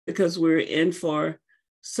because we're in for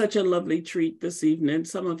such a lovely treat this evening.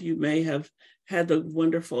 Some of you may have had the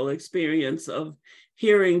wonderful experience of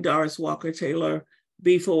hearing Dorris Walker Taylor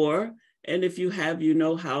before. And if you have, you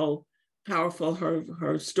know how powerful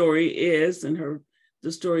her story is, and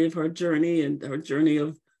the story of her journey and her journey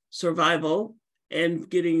of survival. And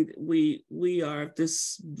we are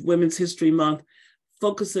this Women's History Month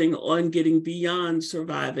focusing on getting beyond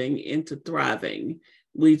surviving into thriving.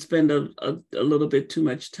 We spend a little bit too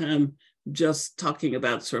much time just talking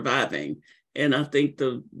about surviving. And I think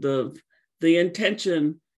the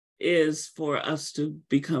intention is for us to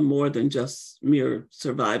become more than just mere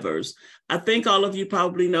survivors. I think all of you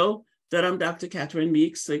probably know that I'm Dr. Catherine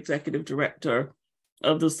Meeks, Executive Director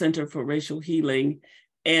of the Center for Racial Healing.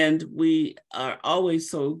 And we are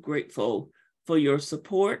always so grateful for your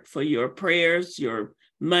support, for your prayers, your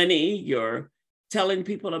money, your telling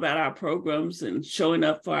people about our programs and showing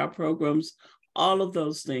up for our programs. All of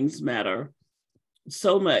those things matter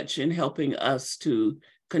so much in helping us to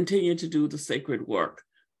continue to do the sacred work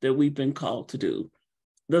that we've been called to do.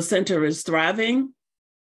 The center is thriving,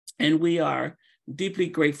 and we are deeply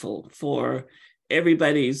grateful for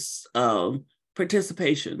everybody's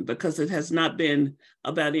participation, because it has not been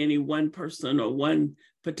about any one person or one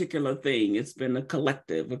particular thing. It's been a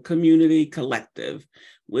collective, a community collective,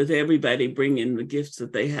 with everybody bringing the gifts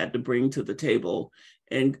that they had to bring to the table,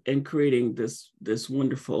 and creating this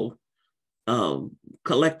wonderful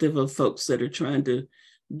collective of folks that are trying to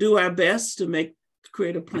do our best to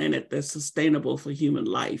create a planet that's sustainable for human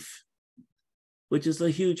life, which is a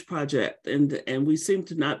huge project, and we seem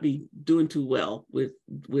to not be doing too well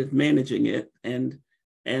with managing it, and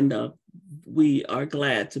we are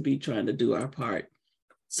glad to be trying to do our part.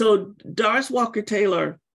 So Dorris Walker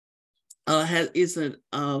Taylor is at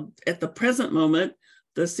the present moment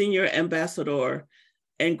the Senior Ambassador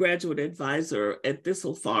and Graduate Advisor at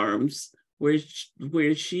Thistle Farms, where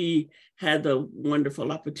she had the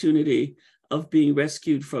wonderful opportunity of being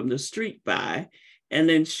rescued from the street by. And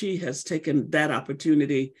then she has taken that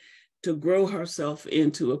opportunity to grow herself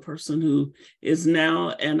into a person who is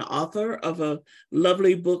now an author of a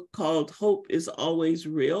lovely book called Hope is Always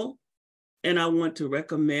Real. And I want to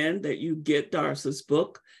recommend that you get Dorris's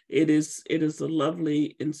book. It is a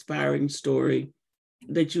lovely, inspiring story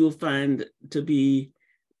that you will find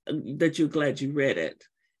that you're glad you read it.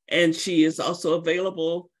 And she is also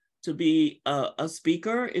available to be a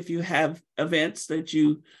speaker if you have events that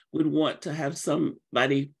you would want to have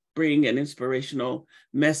somebody bring an inspirational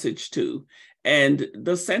message to. And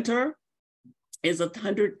the center is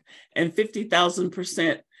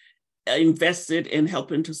 150,000% invested in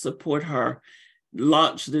helping to support her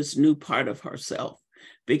launch this new part of herself,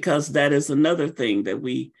 because that is another thing that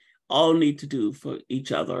we all need to do for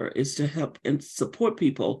each other, is to help and support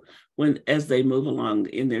people as they move along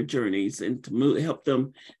in their journeys, and to help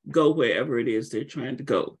them go wherever it is they're trying to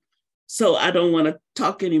go. So I don't want to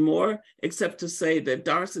talk anymore, except to say that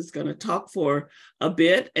Dorris is going to talk for a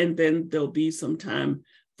bit, and then there'll be some time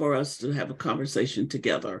for us to have a conversation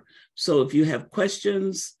together. So if you have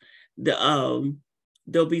questions, there'll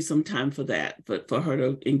be some time for that, but for her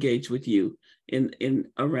to engage with you in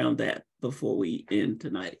around that before we end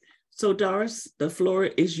tonight. So Dorris, the floor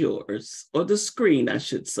is yours, or the screen, I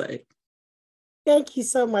should say. Thank you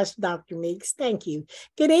so much, Dr. Meeks. Thank you.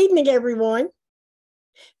 Good evening, everyone.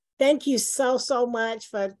 Thank you so much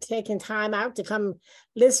for taking time out to come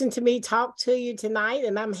listen to me talk to you tonight,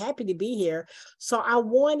 and I'm happy to be here. So I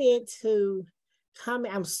wanted to come.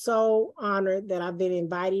 I'm so honored that I've been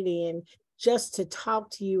invited in just to talk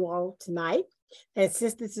to you all tonight. And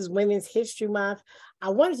since this is Women's History Month, I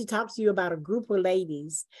wanted to talk to you about a group of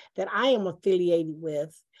ladies that I am affiliated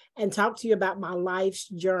with, and talk to you about my life's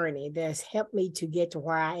journey that's helped me to get to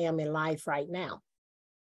where I am in life right now.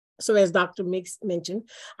 So as Dr. Meeks mentioned,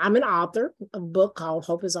 I'm an author of a book called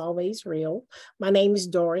Hope is Always Real. My name is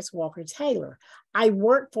Dorris Walker Taylor. I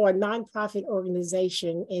work for a nonprofit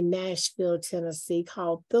organization in Nashville, Tennessee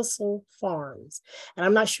called Thistle Farms. And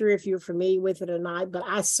I'm not sure if you're familiar with it or not, but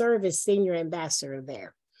I serve as Senior Ambassador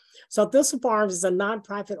there. So Thistle Farms is a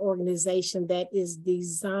nonprofit organization that is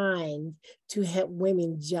designed to help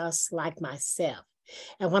women just like myself.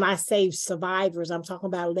 And when I say survivors, I'm talking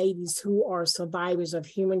about ladies who are survivors of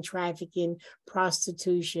human trafficking,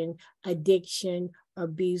 prostitution, addiction,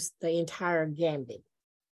 abuse, the entire gambit.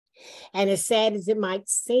 And as sad as it might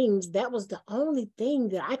seem, that was the only thing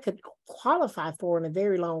that I could qualify for in a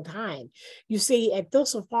very long time. You see, at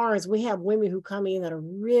Thistle Farms, we have women who come in that are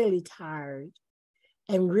really tired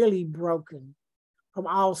and really broken from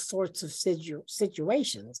all sorts of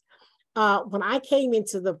situations. When I came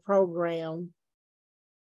into the program,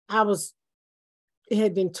 I was It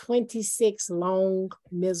had been 26 long,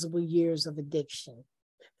 miserable years of addiction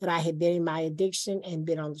that I had been in my addiction and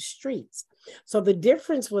been on the streets. So the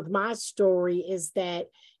difference with my story is that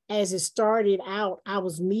as it started out, I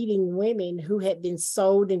was meeting women who had been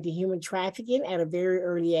sold into human trafficking at a very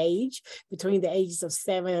early age, between the ages of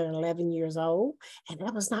 7 and 11 years old. And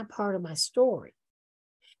that was not part of my story.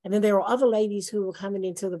 And then there were other ladies who were coming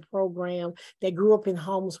into the program that grew up in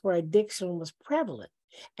homes where addiction was prevalent.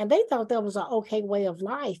 And they thought that was an okay way of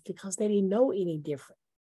life because they didn't know any different.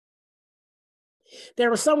 There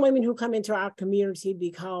were some women who come into our community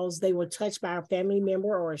because they were touched by a family member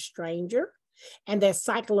or a stranger, and that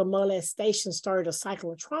cycle of molestation started a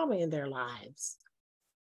cycle of trauma in their lives.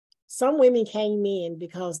 Some women came in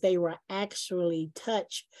because they were actually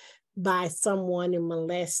touched by someone and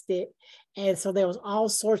molested, and so there was all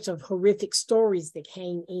sorts of horrific stories that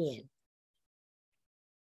came in.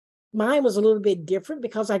 Mine was a little bit different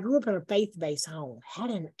because I grew up in a faith-based home, had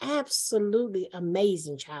an absolutely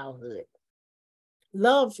amazing childhood.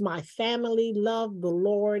 Loved my family, loved the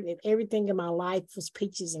Lord, and everything in my life was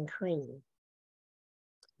peaches and cream.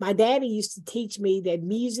 My daddy used to teach me that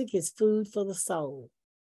music is food for the soul.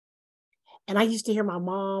 And I used to hear my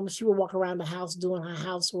mom, she would walk around the house doing her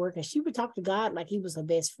housework, and she would talk to God like he was her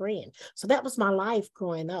best friend. So that was my life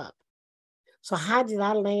growing up. So how did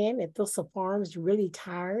I land at Thistle Farms really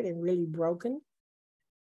tired and really broken?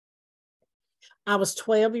 I was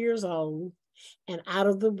 12 years old, and out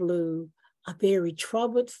of the blue, a very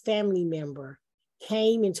troubled family member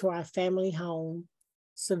came into our family home,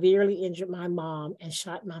 severely injured my mom, and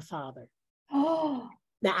shot my father. Oh.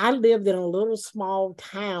 Now, I lived in a little small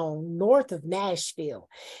town north of Nashville,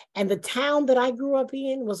 and the town that I grew up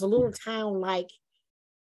in was a little town like,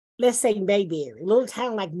 let's say Mayberry, a little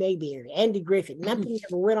town like Mayberry, Andy Griffith. Nothing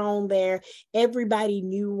ever went on there. Everybody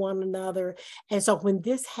knew one another. And so when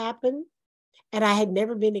this happened, and I had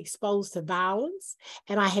never been exposed to violence,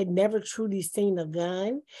 and I had never truly seen a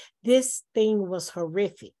gun, this thing was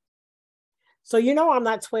horrific. So, you know, I'm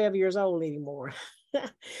not 12 years old anymore.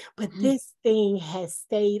 But this thing has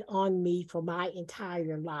stayed on me for my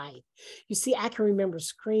entire life. You see, I can remember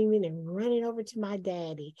screaming and running over to my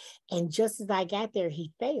daddy. And just as I got there,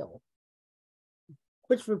 he fell,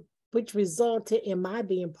 which resulted in my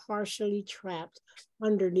being partially trapped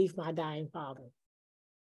underneath my dying father.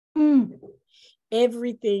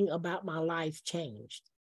 Everything about my life changed.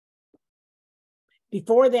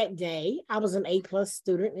 Before that day, I was an A+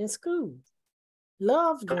 student in school.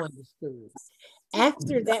 Loved going to school.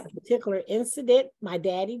 After that particular incident, my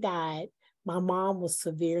daddy died. My mom was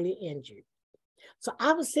severely injured. So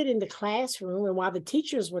I would sit in the classroom, and while the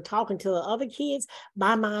teachers were talking to the other kids,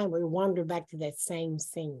 my mind would wander back to that same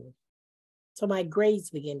scene. So my grades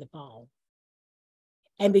began to fall.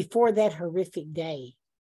 And before that horrific day,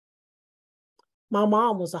 my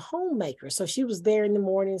mom was a homemaker. So she was there in the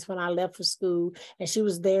mornings when I left for school, and she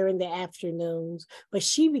was there in the afternoons, but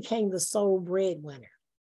she became the sole breadwinner.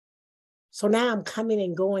 So now I'm coming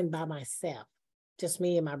and going by myself, just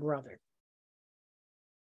me and my brother.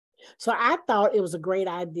 So I thought it was a great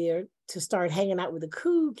idea to start hanging out with the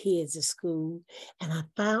cool kids at school. And I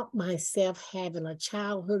found myself having a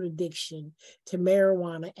childhood addiction to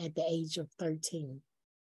marijuana at the age of 13.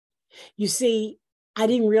 You see, I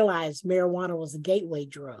didn't realize marijuana was a gateway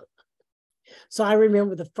drug. So I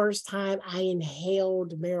remember the first time I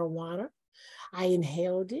inhaled marijuana, I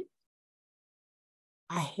inhaled it,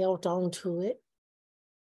 I held on to it,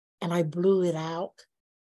 and I blew it out.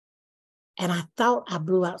 And I thought I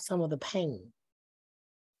blew out some of the pain.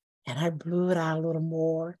 And I blew it out a little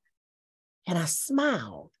more, and I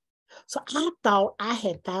smiled. So I thought I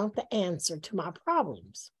had found the answer to my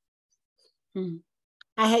problems.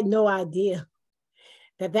 I had no idea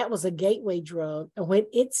that that was a gateway drug. And when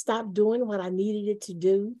it stopped doing what I needed it to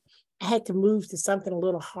do, I had to move to something a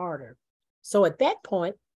little harder. So at that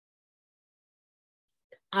point,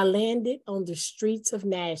 I landed on the streets of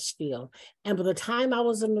Nashville. And by the time I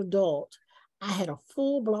was an adult, I had a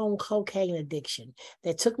full-blown cocaine addiction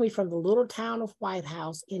that took me from the little town of White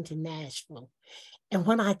House into Nashville. And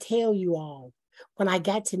when I tell you all, when I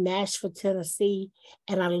got to Nashville, Tennessee,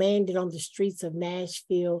 and I landed on the streets of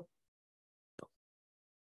Nashville,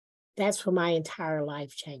 that's when my entire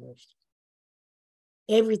life changed.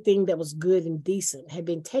 Everything that was good and decent had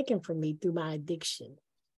been taken from me through my addiction.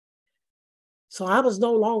 So I was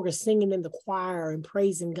no longer singing in the choir and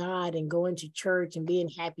praising God and going to church and being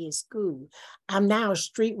happy at school. I'm now a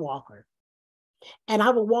streetwalker. And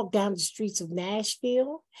I would walk down the streets of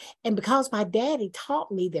Nashville. And because my daddy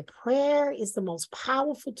taught me that prayer is the most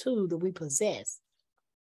powerful tool that we possess,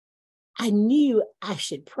 I knew I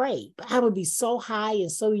should pray, but I would be so high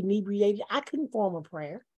and so inebriated, I couldn't form a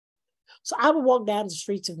prayer. So I would walk down the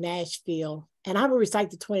streets of Nashville and I would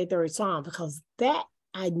recite the 23rd Psalm because that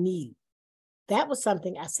I knew. That was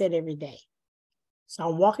something I said every day. So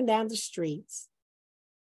I'm walking down the streets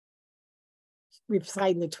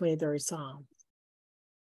reciting the 23rd Psalm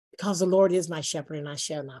because the Lord is my shepherd and I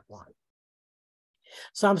shall not want.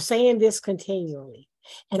 So I'm saying this continually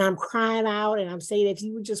and I'm crying out and I'm saying, if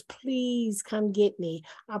you would just please come get me,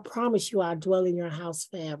 I promise you I'll dwell in your house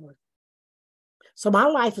forever. So my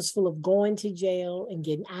life is full of going to jail and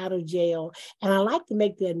getting out of jail. And I like to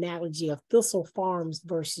make the analogy of Thistle Farms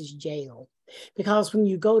versus jail. Because when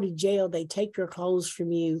you go to jail, they take your clothes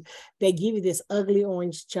from you. They give you this ugly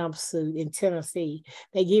orange jumpsuit in Tennessee.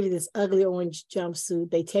 They give you this ugly orange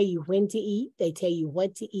jumpsuit. They tell you when to eat. They tell you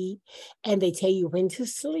what to eat. And they tell you when to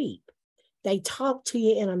sleep. They talk to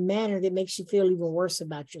you in a manner that makes you feel even worse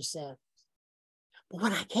about yourself. But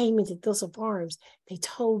when I came into Thistle Farms, they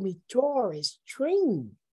told me, Dorris,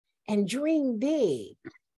 dream and dream big.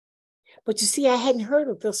 But you see, I hadn't heard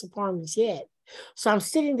of Thistle Farms yet. So I'm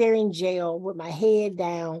sitting there in jail with my head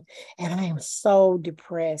down and I am so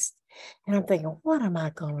depressed. And I'm thinking, what am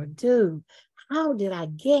I going to do? How did I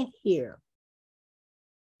get here?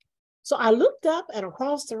 So I looked up and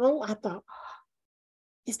across the room, I thought,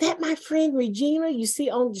 is that my friend Regina? You see,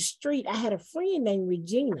 on the street, I had a friend named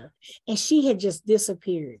Regina, and she had just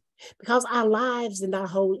disappeared because our lives did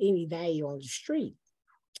not hold any value on the street.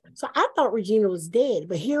 So I thought Regina was dead,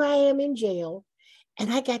 but here I am in jail,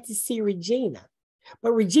 and I got to see Regina.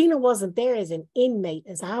 But Regina wasn't there as an inmate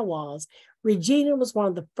as I was. Regina was one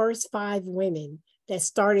of the first 5 women that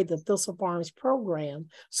started the Thistle Farms program.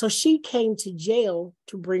 So she came to jail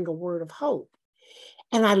to bring a word of hope.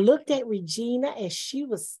 And I looked at Regina as she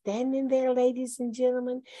was standing there, ladies and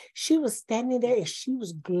gentlemen. She was standing there and she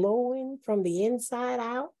was glowing from the inside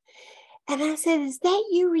out. And I said, is that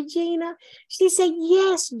you, Regina? She said,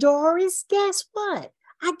 yes, Dorris. Guess what?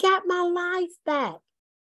 I got my life back.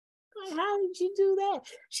 Like, how did you do that?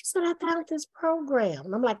 She said, I found this program.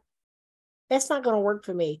 And I'm like, that's not going to work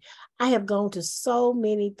for me. I have gone to so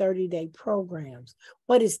many 30-day programs.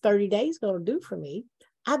 What is 30 days going to do for me?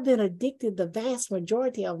 I've been addicted the vast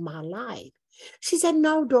majority of my life. She said,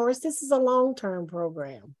 no, Dorris, this is a long-term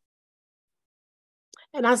program.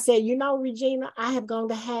 And I said, you know, Regina, I have gone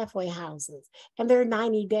to halfway houses and they're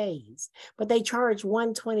 90 days, but they charge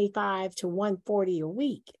 $125 to $140 a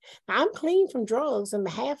week. Now, I'm clean from drugs in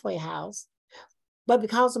the halfway house, but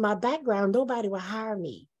because of my background, nobody will hire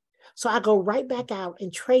me. So I go right back out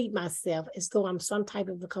and trade myself as though I'm some type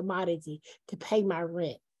of a commodity to pay my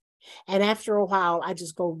rent. And after a while, I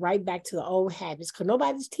just go right back to the old habits because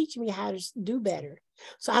nobody's teaching me how to do better.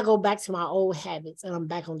 So I go back to my old habits and I'm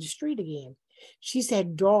back on the street again. She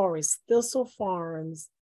said, Dorris, Thistle Farms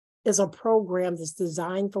is a program that's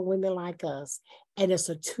designed for women like us. And it's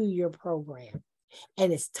a 2-year program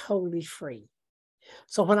and it's totally free.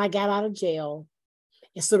 So when I got out of jail,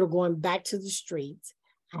 instead of going back to the streets,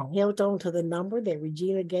 I held on to the number that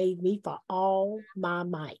Regina gave me for all my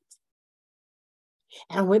might.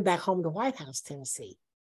 And I went back home to White House, Tennessee.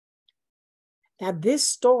 Now, this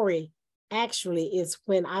story actually is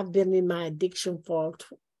when I've been in my addiction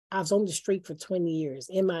I was on the street for 20 years,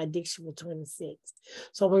 in my addiction for 26.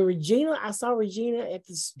 So when I saw Regina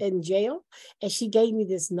in jail, and she gave me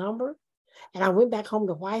this number, and I went back home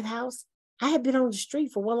to White House, I had been on the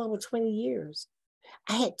street for well over 20 years.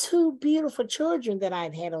 I had 2 beautiful children that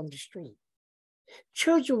I'd had on the street.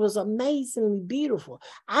 Children was amazingly beautiful.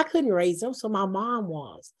 I couldn't raise them, so my mom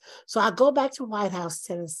was. So I go back to White House,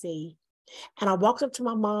 Tennessee, and I walked up to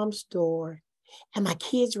my mom's door, and my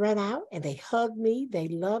kids ran out, and they hugged me. They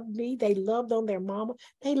loved me. They loved on their mama.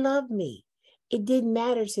 They loved me. It didn't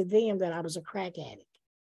matter to them that I was a crack addict.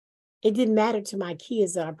 It didn't matter to my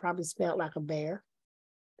kids that I probably smelled like a bear.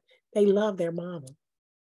 They loved their mama.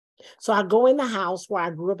 So I go in the house where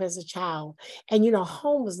I grew up as a child, and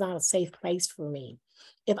home was not a safe place for me.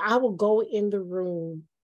 If I would go in the room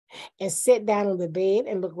and sit down on the bed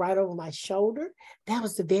and look right over my shoulder, that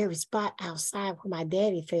was the very spot outside where my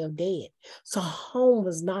daddy fell dead. So home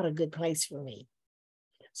was not a good place for me.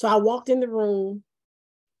 So I walked in the room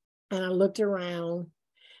and I looked around,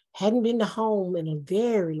 hadn't been to home in a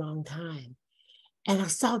very long time. And I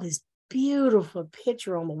saw this beautiful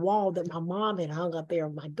picture on the wall that my mom had hung up there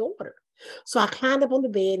of my daughter. So I climbed up on the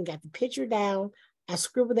bed and got the picture down. I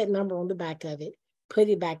scribbled that number on the back of it, put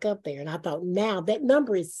it back up there. And I thought, now that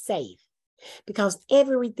number is safe because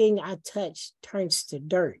everything I touch turns to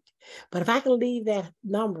dirt. But if I can leave that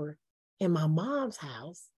number in my mom's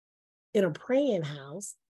house, in a praying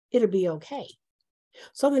house, it'll be okay.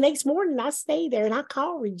 So the next morning I stayed there and I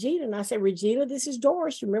called Regina and I said, Regina, this is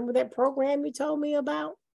Doris. You remember that program you told me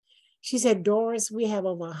about? She said, Doris, we have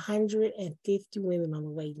over 150 women on the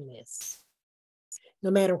waiting list. No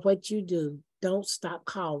matter what you do, don't stop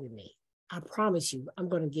calling me. I promise you, I'm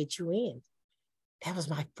going to get you in. That was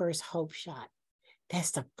my first hope shot.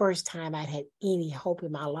 That's the first time I'd had any hope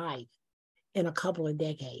in my life in a couple of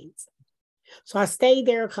decades. So I stayed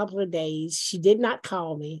there a couple of days. She did not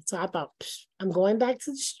call me. So I thought, I'm going back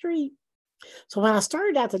to the street. So when I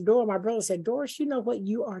started out the door, my brother said, Doris, you know what?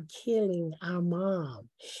 You are killing our mom.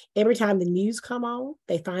 Every time the news come on,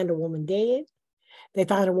 they find a woman dead. They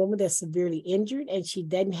find a woman that's severely injured and she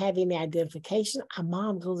doesn't have any identification. Our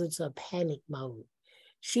mom goes into a panic mode.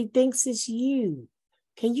 She thinks it's you.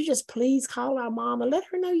 Can you just please call our mom and let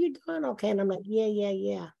her know you're doing okay? And I'm like,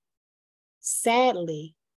 yeah.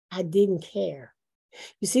 Sadly, I didn't care.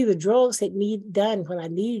 You see, the drugs had done what I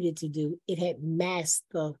needed it to do. It had masked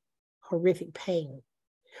the horrific pain.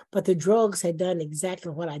 But the drugs had done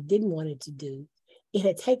exactly what I didn't want it to do. It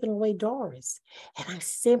had taken away Dorris. And I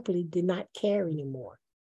simply did not care anymore.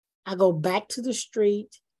 I go back to the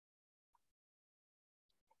street.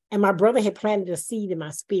 And my brother had planted a seed in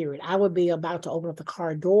my spirit. I would be about to open up the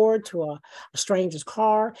car door to a stranger's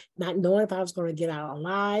car, not knowing if I was going to get out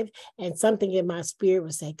alive. And something in my spirit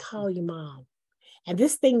would say, call your mom. And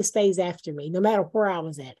this thing stays after me, no matter where I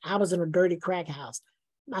was at. I was in a dirty crack house.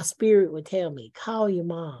 My spirit would tell me, call your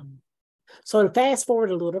mom. So to fast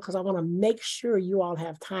forward a little, because I want to make sure you all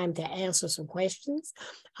have time to answer some questions.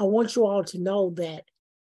 I want you all to know that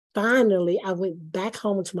finally I went back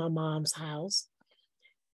home to my mom's house.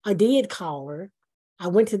 I did call her. I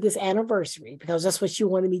went to this anniversary because that's what she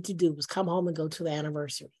wanted me to do, was come home and go to the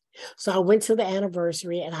anniversary. So I went to the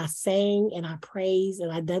anniversary and I sang and I praised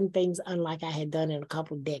and I done things unlike I had done in a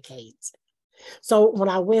couple of decades. So when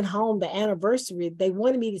I went home, the anniversary, they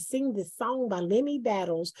wanted me to sing this song by Lemmy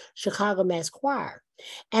Battles' Chicago Mass Choir.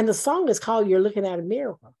 And the song is called You're Looking at a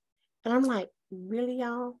Miracle. And I'm like, really,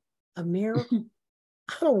 y'all? A miracle?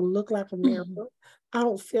 I don't look like a miracle. I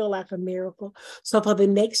don't feel like a miracle. So for the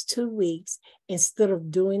next 2 weeks, instead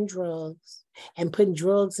of doing drugs and putting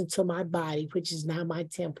drugs into my body, which is now my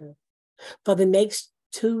temple, for the next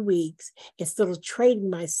 2 weeks, instead of trading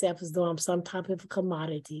myself as though I'm some type of a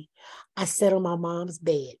commodity, I sat on my mom's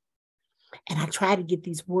bed and I try to get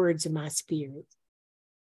these words in my spirit.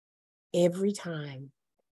 Every time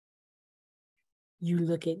you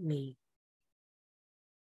look at me,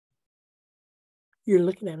 you're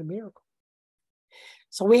looking at a miracle.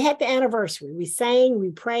 So we had the anniversary. We sang,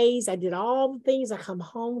 we praised. I did all the things I come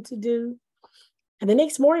home to do. And the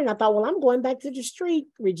next morning, I thought, well, I'm going back to the street.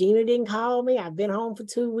 Regina didn't call me. I've been home for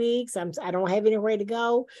 2 weeks. I don't have anywhere to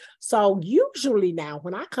go. So usually now,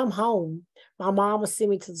 when I come home, my mom would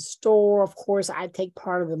send me to the store. Of course, I take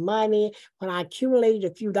part of the money. When I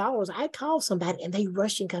accumulated a few dollars, I call somebody and they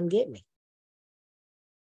rush and come get me.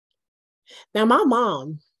 Now, my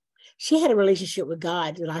mom, she had a relationship with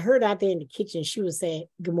God. And I heard out there in the kitchen, she was saying,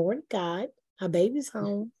 good morning, God. Our baby's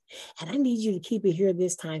home. And I need you to keep it here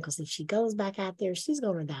this time because if she goes back out there, she's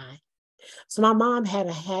going to die. So my mom had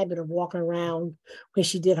a habit of walking around when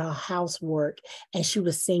she did her housework and she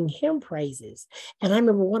would sing hymn praises. And I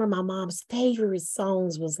remember one of my mom's favorite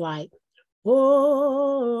songs was like,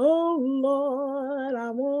 oh, Lord, I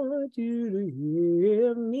want you to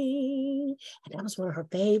hear me. And that was one of her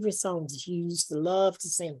favorite songs that she used to love to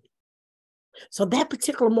sing. So that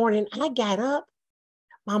particular morning, I got up.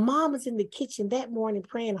 My mom was in the kitchen that morning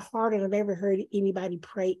praying harder than I've ever heard anybody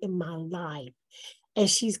pray in my life. And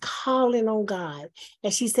she's calling on God.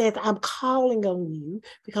 And she says, I'm calling on you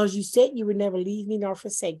because you said you would never leave me nor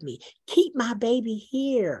forsake me. Keep my baby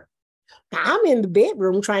here. Now, I'm in the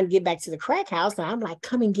bedroom trying to get back to the crack house. And I'm like,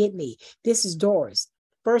 come and get me. This is Dorris.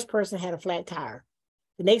 First person had a flat tire.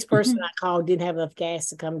 The next person I called didn't have enough gas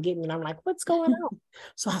to come get me. And I'm like, what's going on?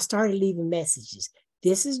 So I started leaving messages.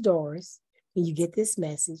 This is Dorris. When you get this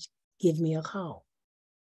message, give me a call.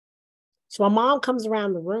 So my mom comes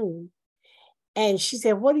around the room and she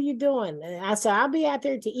said, what are you doing? And I said, I'll be out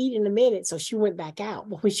there to eat in a minute. So she went back out.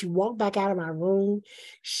 But when she walked back out of my room,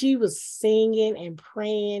 she was singing and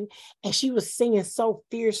praying. And she was singing so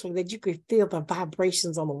fiercely that you could feel the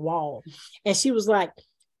vibrations on the wall. And she was like,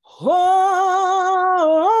 oh,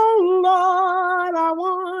 Lord, I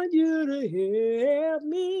want you to help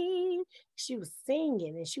me. She was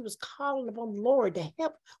singing and she was calling upon the Lord to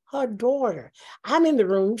help her daughter. I'm in the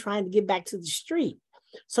room trying to get back to the street.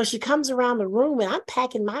 So she comes around the room and I'm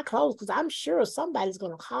packing my clothes because I'm sure somebody's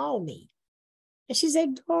going to call me. And she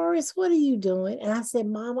said, Doris, what are you doing? And I said,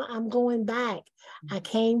 Mama, I'm going back. I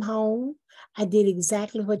came home. I did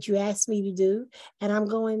exactly what you asked me to do, and I'm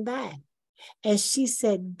going back. And she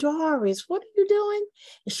said, Doris, what are you doing?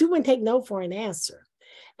 And she wouldn't take no for an answer.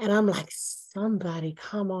 And I'm like, somebody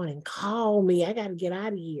come on and call me. I got to get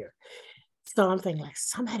out of here. So I'm thinking like,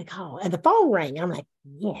 somebody call. And the phone rang. I'm like,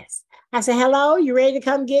 yes. I said, hello, you ready to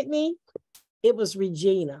come get me? It was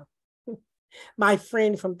Regina, my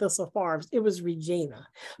friend from Thistle Farms. It was Regina.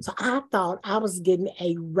 So I thought I was getting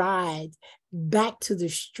a ride back to the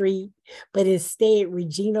street, but instead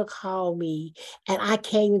Regina called me and I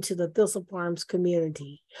came into the Thistle Farms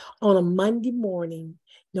community on a Monday morning,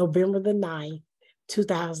 November the 9th,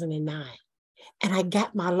 2009. And I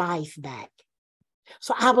got my life back.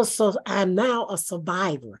 So I'm now a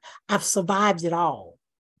survivor. I've survived it all.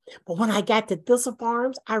 But when I got to Thistle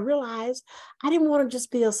Farms, I realized I didn't want to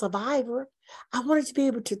just be a survivor. I wanted to be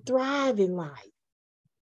able to thrive in life.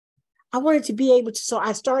 I wanted to be able to, so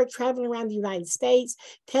I started traveling around the United States,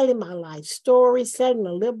 telling my life story, selling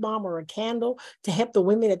a lip balm or a candle to help the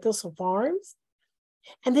women at Thistle Farms.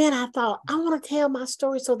 And then I thought, I want to tell my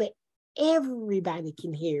story so that everybody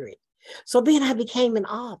can hear it. So then I became an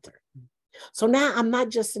author. So now I'm not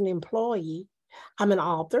just an employee, I'm an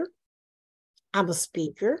author, I'm a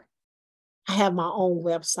speaker. I have my own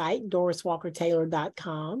website,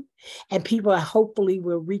 DorrisWalkerTaylor.com, and people hopefully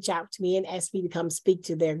will reach out to me and ask me to come speak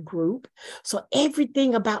to their group. So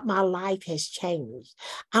everything about my life has changed.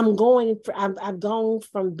 I've gone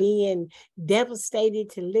from being devastated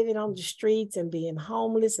to living on the streets and being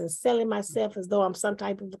homeless and selling myself as though I'm some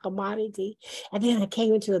type of a commodity. And then I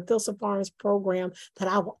came into the Thistle Farms program that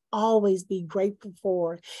I will always be grateful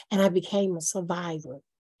for, and I became a survivor.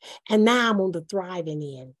 And now I'm on the thriving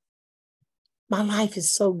end. My life is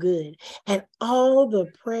so good. And all the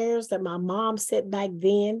prayers that my mom said back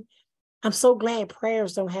then, I'm so glad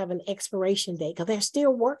prayers don't have an expiration date because they're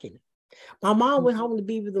still working. My mom went home to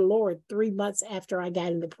be with the Lord 3 months after I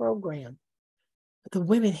got in the program. But the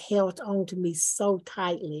women held on to me so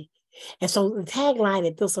tightly. And so the tagline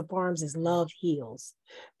at Thistle Farms is Love Heals.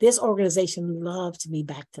 This organization loved me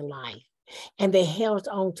back to life. And they held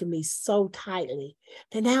on to me so tightly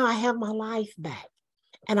that now I have my life back.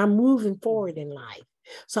 And I'm moving forward in life.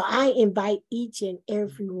 So I invite each and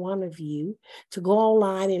every one of you to go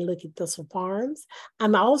online and look at Thistle Farms.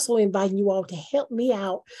 I'm also inviting you all to help me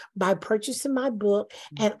out by purchasing my book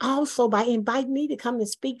and also by inviting me to come and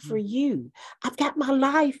speak for you. I've got my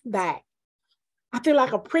life back. I feel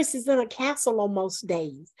like a princess in a castle on most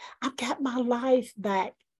days. I've got my life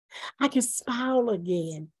back. I can smile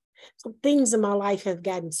again. So things in my life have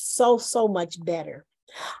gotten so much better.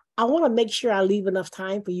 I want to make sure I leave enough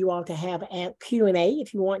time for you all to have a Q&A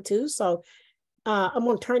if you want to. So I'm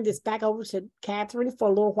going to turn this back over to Catherine for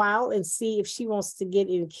a little while and see if she wants to get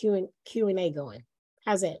in Q&A going.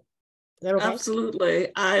 How's that? Is that okay? Absolutely.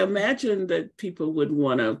 I imagine that people would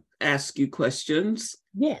want to ask you questions.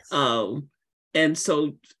 Yes. And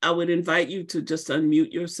so I would invite you to just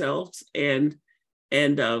unmute yourselves and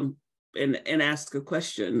ask a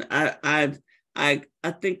question.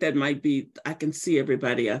 I think that might be, I can see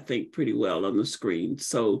everybody, I think, pretty well on the screen.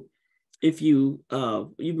 So if you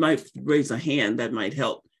might raise a hand, that might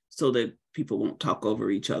help so that people won't talk over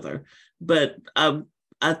each other. But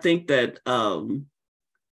I think that, of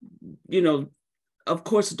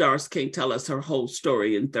course, Dorris can't tell us her whole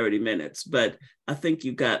story in 30 minutes, but I think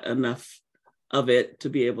you got enough of it to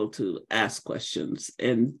be able to ask questions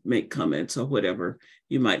and make comments or whatever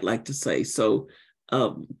you might like to say. So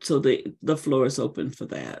the floor is open for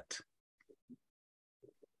that.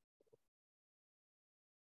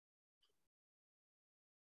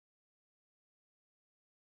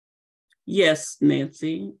 Yes,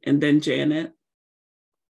 Nancy, and then Janet.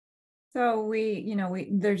 So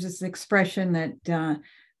there's this expression that,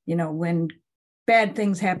 when bad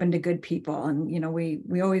things happen to good people, and,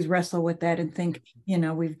 we always wrestle with that and think,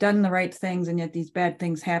 we've done the right things and yet these bad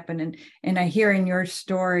things happen. And I hear in your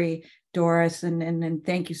story, Dorris, and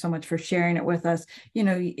thank you so much for sharing it with us.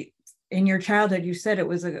 In your childhood, you said it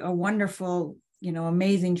was a wonderful,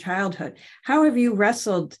 amazing childhood. How have you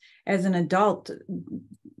wrestled as an adult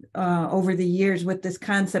over the years with this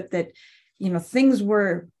concept that, things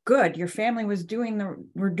were good, your family were doing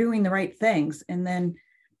the right things, and then,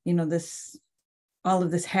 all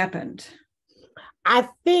of this happened?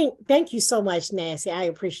 Thank you so much, Nancy. I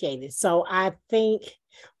appreciate it. So I think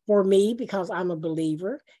for me, because I'm a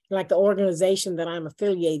believer, like the organization that I'm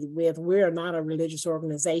affiliated with, we're not a religious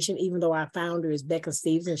organization, even though our founder is Becca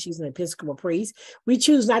Stevens and she's an Episcopal priest. We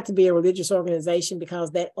choose not to be a religious organization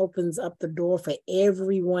because that opens up the door for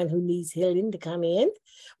everyone who needs healing to come in.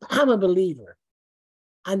 But I'm a believer.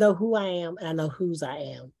 I know who I am and I know whose I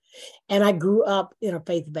am. And I grew up in a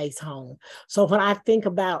faith-based home. So when I think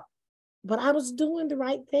about, but I was doing the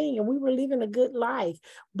right thing and we were living a good life.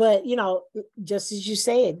 But, just as you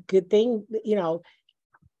said, good thing,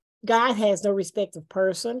 God has no respect of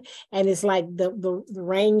person, and it's like the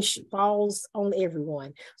rain falls on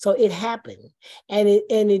everyone. So it happened, and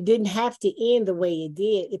it didn't have to end the way it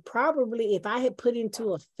did. It probably, if I had put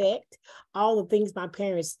into effect all the things my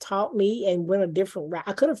parents taught me and went a different route,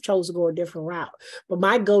 I could have chose to go a different route. But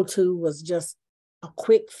my go-to was just a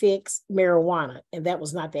quick fix, marijuana, and that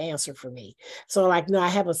was not the answer for me. So I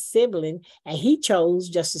have a sibling and he chose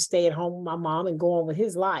just to stay at home with my mom and go on with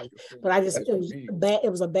his life. But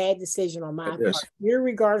it was a bad decision on my part.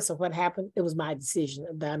 Regardless of what happened, it was my decision,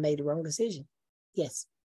 but I made the wrong decision. Yes.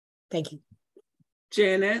 Thank you.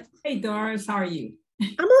 Janet. Hey, Dorris, how are you?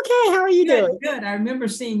 I'm okay. How are you doing? Good. I remember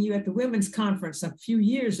seeing you at the women's conference a few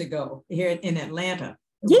years ago here in Atlanta.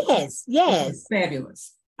 Yes.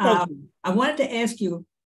 Fabulous. I wanted to ask you,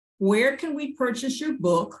 where can we purchase your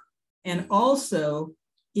book? And also,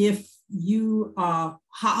 if you,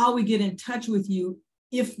 how we get in touch with you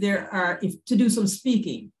if to do some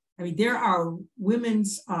speaking. I mean, there are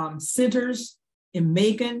women's centers in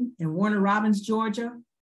Macon and Warner Robins, Georgia,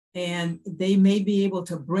 and they may be able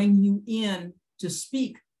to bring you in to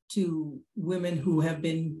speak to women who have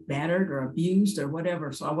been battered or abused or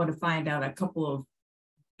whatever. So I want to find out a couple of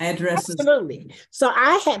addresses. Absolutely. So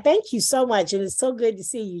thank you so much. And it's so good to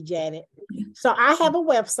see you, Janet. So I have a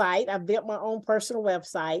website. I built my own personal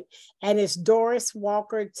website, and it's Dorris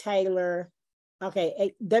Walker Taylor.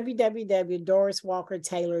 Okay,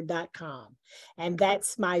 www.DorrisWalkerTaylor.com. And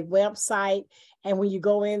that's my website. And when you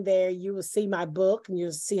go in there, you will see my book and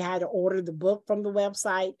you'll see how to order the book from the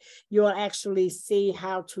website. You'll actually see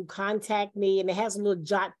how to contact me. And it has a little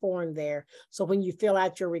jot form there. So when you fill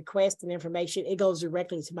out your request and information, it goes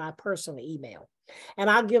directly to my personal email. And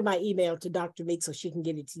I'll give my email to Dr. Meek so she can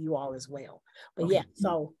get it to you all as well. But okay. Yeah,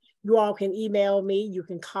 so you all can email me. You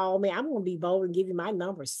can call me. I'm going to be bold and give you my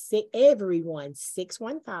number.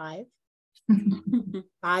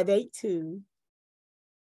 615-582-8653.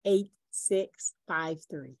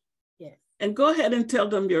 Yes. And go ahead and tell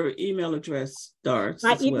them your email address, Doris.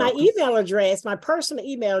 My email address, my personal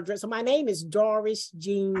email address. So my name is Dorris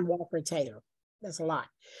Jean Walker Taylor. That's a lot.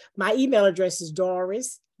 My email address is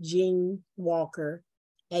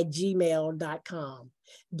DorrisJeanWalker@gmail.com.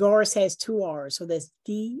 Dorris has 2 R's, so that's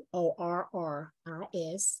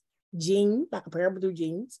DORRIS, Jean, like a pair of blue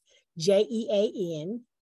jeans, JEAN,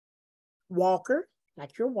 Walker,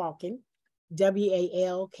 like you're walking,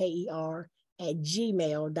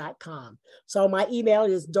 WALKER@gmail.com. So my email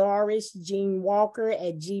is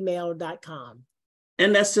DorrisJeanWalker@gmail.com.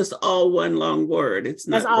 And that's just all one long word.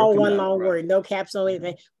 That's all one long word, no caps on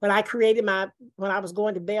anything. When I was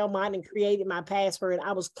going to Belmont and created my password,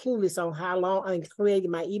 I was clueless on how long I created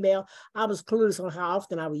my email. I was clueless on how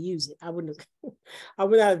often I would use it. I would not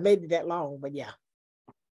have made it that long, but yeah.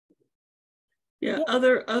 Yeah.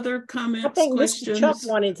 Other comments, I think questions? Mr. Chuck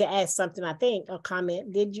wanted to ask something, I think, a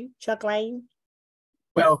comment. Did you, Chuck Lane?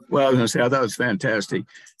 Well, I was going to say, I thought it was fantastic.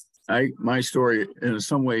 My story in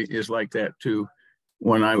some way is like that too.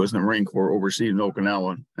 When I was in the Marine Corps overseas in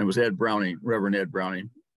Okinawa, it was Reverend Ed Browning,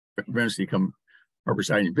 eventually become our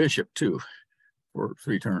presiding bishop too, for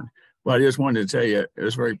 3 terms. But I just wanted to tell you, it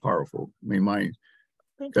was very powerful. I mean,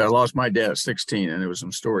 I lost my dad at 16, and there was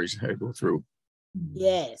some stories I had to go through.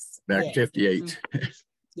 Yes. Back in 58.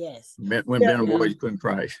 Yes. When Ben and boys couldn't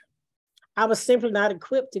cry. I was simply not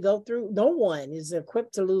equipped to go through. No one is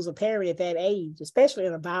equipped to lose a parent at that age, especially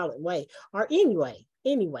in a violent way, or anyway,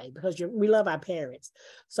 because we love our parents.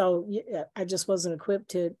 So I just wasn't equipped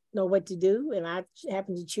to know what to do. And I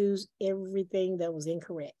happened to choose everything that was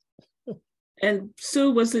incorrect. And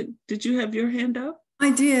Sue, did you have your hand up?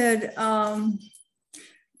 I did.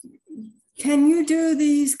 Can you do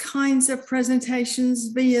these kinds of presentations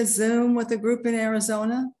via Zoom with a group in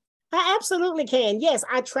Arizona? I absolutely can. Yes,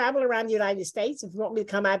 I travel around the United States. If you want me to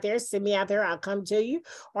come out there, send me out there, I'll come to you.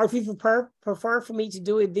 Or if you prefer for me to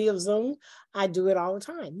do it via Zoom, I do it all the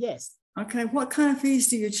time. Yes. Okay. What kind of fees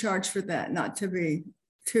do you charge for that? Not to be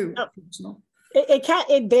too personal.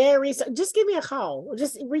 It varies. Just give me a call.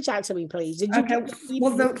 Just reach out to me, please. Okay.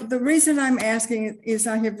 Well, the reason I'm asking is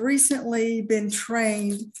I have recently been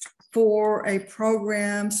trained for a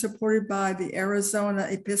program supported by the Arizona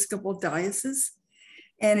Episcopal Diocese.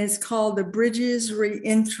 And it's called the Bridges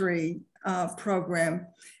Reentry Program.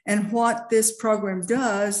 And what this program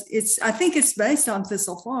does, I think it's based on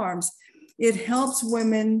Thistle Farms. It helps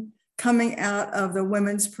women coming out of the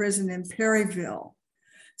women's prison in Perryville.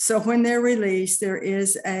 So when they're released, there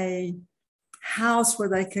is a house where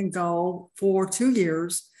they can go for 2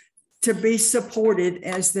 years to be supported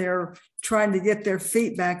as they're trying to get their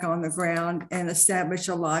feet back on the ground and establish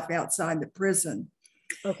a life outside the prison.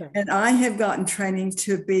 Okay. And I have gotten training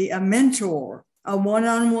to be a mentor, a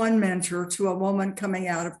one-on-one mentor to a woman coming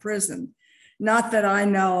out of prison. Not that I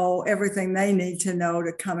know everything they need to know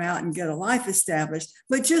to come out and get a life established,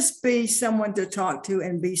 but just be someone to talk to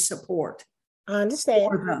and be support. I understand.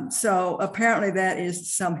 For them. So apparently that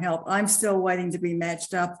is some help. I'm still waiting to be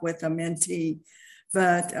matched up with a mentee,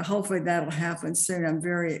 but hopefully that'll happen soon. I'm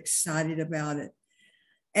very excited about it.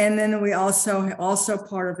 And then we also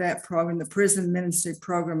part of that program, the prison ministry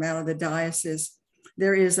program out of the diocese,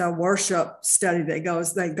 there is a worship study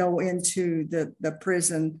that they go into the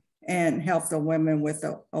prison and help the women with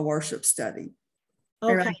a worship study.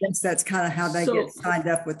 Okay. And I guess that's kind of how they get signed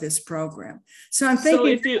up with this program. So I'm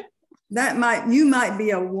thinking you might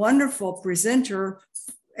be a wonderful presenter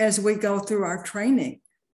as we go through our training.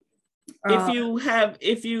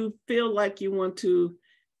 If you feel like you want to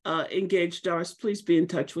engage Dorris, please be in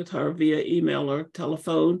touch with her via email or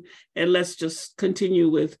telephone, and let's just continue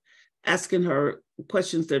with asking her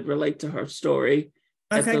questions that relate to her story.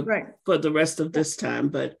 Okay, great. For the rest of this time,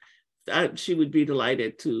 but she would be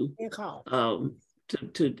delighted to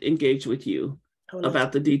engage with you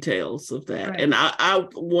about the details of that. Right. And I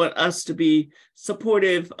want us to be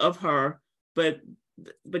supportive of her, but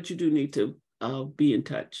you do need to be in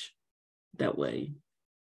touch that way.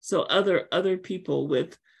 So other people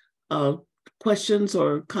with questions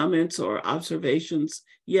or comments or observations.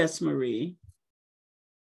 Yes, Marie.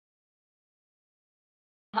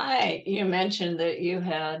 Hi, you mentioned that you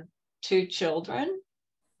had 2 children.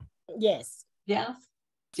 Yes. Yes.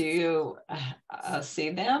 Do you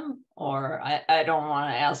see them? Or I don't want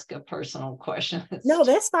to ask a personal question. No,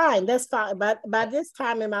 that's fine. That's fine. But by this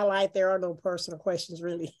time in my life, there are no personal questions,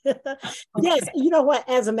 really. Okay. Yes. You know what?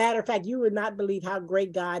 As a matter of fact, you would not believe how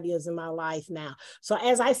great God is in my life now. So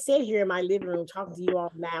as I sit here in my living room talking to you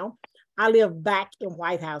all now, I live back in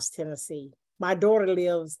White House, Tennessee. My daughter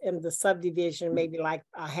lives in the subdivision, maybe like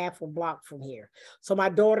a half a block from here. So my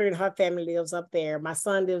daughter and her family lives up there. My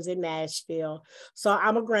son lives in Nashville. So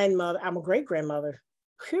I'm a grandmother. I'm a great grandmother.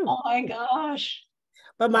 Whew. Oh my gosh.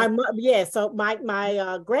 But so my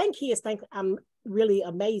grandkids think I'm really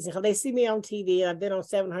amazing. They see me on TV, and I've been on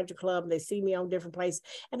 700 Club, and they see me on different places,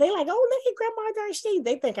 and they're like, "Oh, look at Grandma Darcy."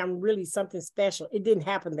 They think I'm really something special. It didn't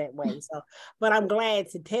happen that way. So, but I'm glad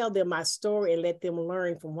to tell them my story and let them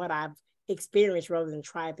learn from what I've experience rather than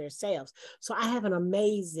try it themselves. So I have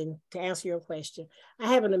to answer your question,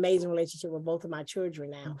 I have an amazing relationship with both of my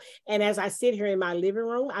children now. And as I sit here in my living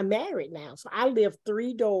room, I'm married now. So I live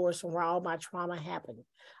 3 doors from where all my trauma happened.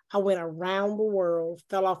 I went around the world,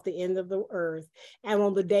 fell off the end of the earth. And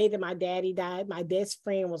on the day that my daddy died, my best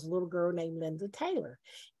friend was a little girl named Linda Taylor.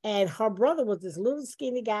 And her brother was this little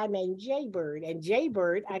skinny guy named Jaybird. And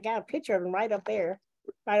Jaybird, I got a picture of him right up there.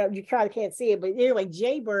 You probably can't see it, but anyway,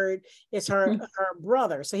 Jaybird is her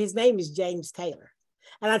brother. So his name is James Taylor.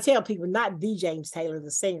 And I tell people, not the James Taylor,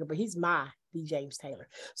 the singer, but he's my the James Taylor.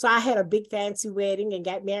 So I had a big fancy wedding and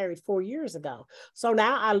got married 4 years ago. So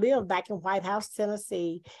now I live back in White House,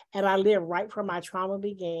 Tennessee, and I live right where my trauma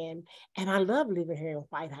began. And I love living here in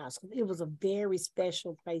White House. It was a very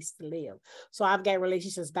special place to live. So I've got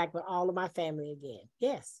relationships back with all of my family again.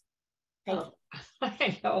 Yes. Thank you.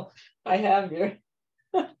 I know. I have your...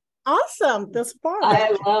 Awesome. That's part.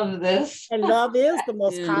 I love this. And love is the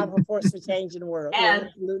most powerful force for change in the world. And it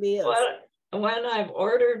absolutely is. When I've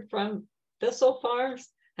ordered from Thistle Farms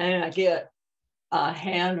and I get a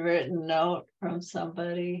handwritten note from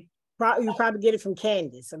somebody. You probably get it from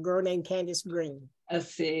Candace, a girl named Candace Green.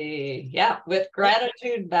 Let's see. Yeah, with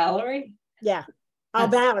gratitude, Valerie. Yeah. Oh,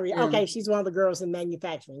 Valerie. Okay, she's one of the girls in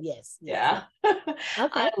manufacturing. Yes. Yeah. Okay.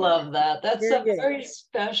 I love that. That's very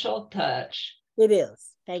special touch. It is.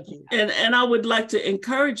 Thank you. And I would like to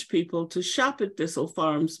encourage people to shop at Thistle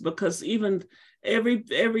Farms, because even every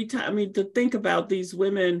time, I mean, to think about, these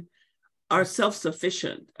women are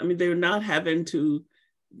self-sufficient. I mean, they're not having to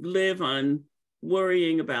live on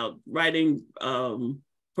worrying about writing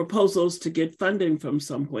proposals to get funding from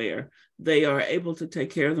somewhere. They are able to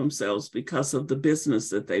take care of themselves because of the business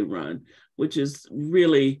that they run, which is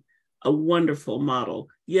really a wonderful model.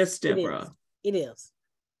 Yes, Deborah. It is.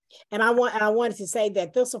 And I wanted to say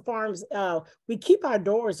that Thistle Farms, we keep our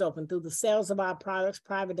doors open through the sales of our products,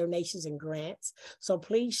 private donations, and grants. So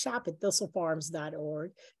please shop at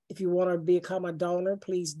thistlefarms.org. If you want to become a donor,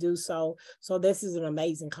 please do so. So this is an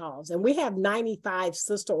amazing cause. And we have 95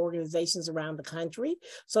 sister organizations around the country.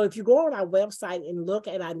 So if you go on our website and look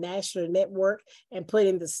at our national network and put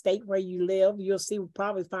in the state where you live, you'll see,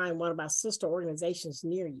 probably find one of our sister organizations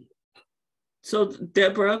near you. So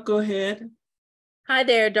Deborah, go ahead. Hi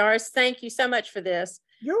there, Doris. Thank you so much for this.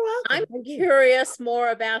 You're welcome. I'm curious more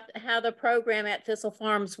about how the program at Thistle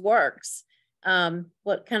Farms works.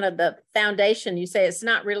 What kind of the foundation? You say it's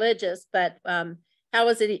not religious, but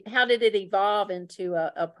how did it evolve into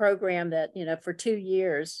a program that, you know, for 2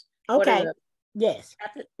 years? Okay. Yes.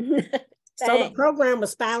 So the program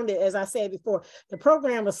was founded, as I said before, the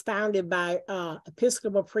program was founded by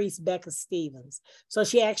Episcopal priest Becca Stevens. So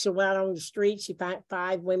she actually went out on the street. She found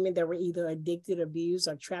 5 women that were either addicted, abused,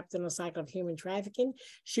 or trapped in a cycle of human trafficking.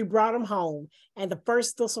 She brought them home. And the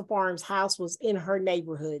first Thistle Farms house was in her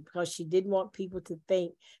neighborhood because she didn't want people to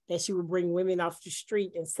think that she would bring women off the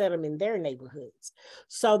street and set them in their neighborhoods.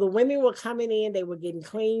 So the women were coming in, they were getting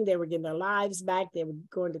clean, they were getting their lives back, they were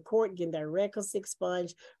going to court, getting their records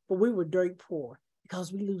expunged, but we were dirt poor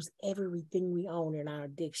because we lose everything we own in our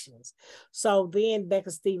addictions. So then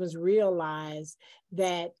Becca Stevens realized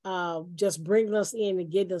that just bringing us in and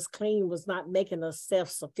getting us clean was not making us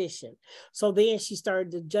self-sufficient. So then she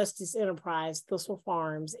started the Justice Enterprise, Thistle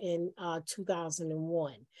Farms, in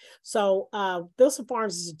 2001. So Thistle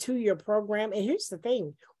Farms is a 2-year program. And here's the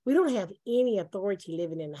thing, we don't have any authority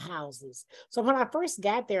living in the houses. So when I first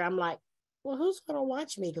got there, I'm like, well, who's going to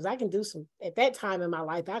watch me? Because I can do some, at that time in my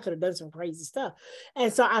life, I could have done some crazy stuff.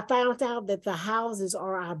 And so I found out that the houses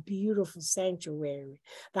are our beautiful sanctuary.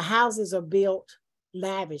 The houses are built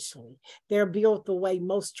lavishly. They're built the way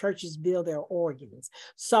most churches build their organs.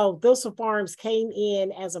 So Thistle Farms came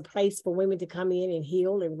in as a place for women to come in and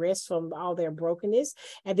heal and rest from all their brokenness.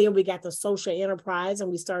 And then we got the social enterprise and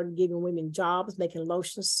we started giving women jobs, making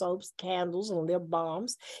lotions, soaps, candles, and lip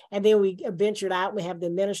balms. And then we ventured out. We have the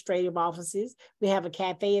administrative offices. We have a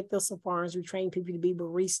cafe at Thistle Farms. We train people to be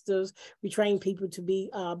baristas. We train people to be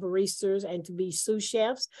baristas and to be sous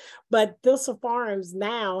chefs. But Thistle Farms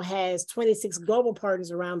now has 26 global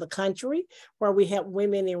partners around the country where we help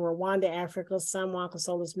women in Rwanda, Africa, Samoa,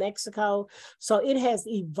 Cosolas, Mexico. So it has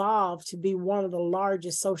evolved to be one of the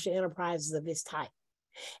largest social enterprises of its type.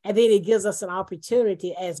 And then it gives us an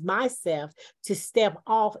opportunity as myself to step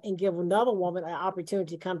off and give another woman an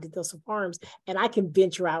opportunity to come to Thistle Farms, and I can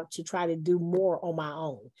venture out to try to do more on my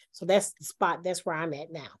own. So that's the spot, that's where I'm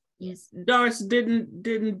at now. Yes. Doris,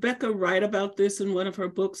 didn't Becca write about this in one of her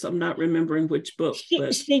books? I'm not remembering which book.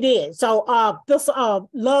 She did. So this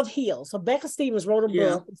Love Heals. So Becca Stevens wrote a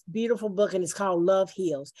book. It's a beautiful book, and it's called Love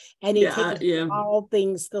Heals. And it takes all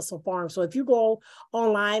things Thistle Farm. So if you go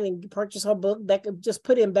online and purchase her book, Becca, just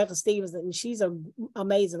put in Becca Stevens, and she's an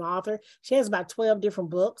amazing author. She has about 12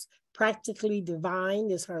 different books. Practically Divine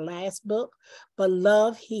is her last book, but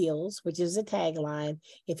Love Heals, which is a tagline.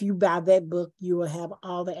 If you buy that book, you will have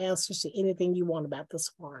all the answers to anything you want about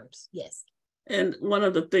Thistle Farms. Yes. And one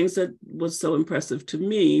of the things that was so impressive to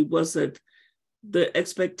me was that the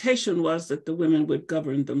expectation was that the women would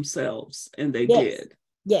govern themselves, and they did.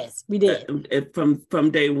 Yes, we did.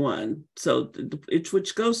 From day one. So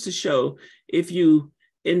which goes to show, if you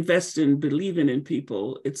invest in believing in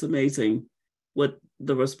people, it's amazing what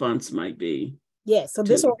the response might be. Yes, so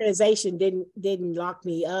this organization didn't lock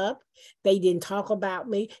me up. They didn't talk about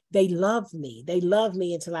me. They loved me. They loved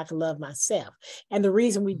me until I could love myself. And the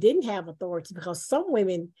reason we didn't have authority, because some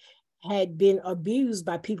women had been abused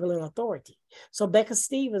by people in authority. So Becca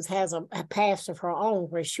Stevens has a past of her own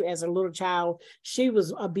where she, as a little child, she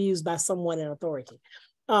was abused by someone in authority.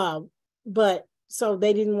 But so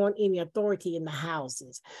they didn't want any authority in the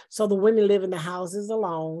houses. So the women live in the houses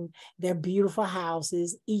alone. They're beautiful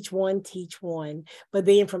houses, each one teach one. But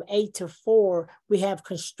then from 8 to 4, we have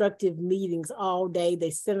constructive meetings all day. They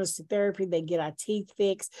send us to therapy. They get our teeth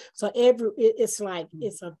fixed. So it's like,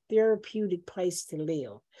 it's a therapeutic place to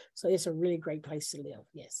live. So it's a really great place to live.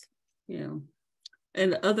 Yes. Yeah.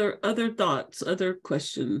 And other thoughts, other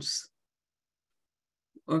questions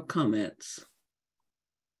or comments?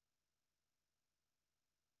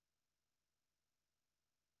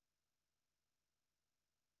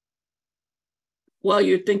 While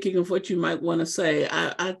you're thinking of what you might want to say,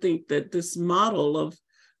 I think that this model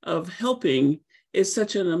of helping is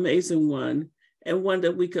such an amazing one, and one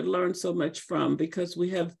that we could learn so much from, because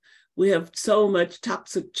we have so much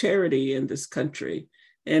toxic charity in this country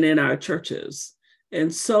and in our churches,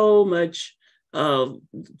 and so much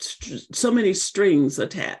so many strings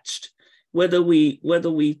attached, whether we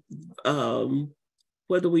verbalize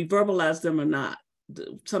them or not.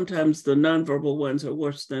 Sometimes the nonverbal ones are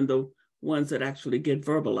worse than the ones that actually get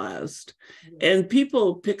verbalized. And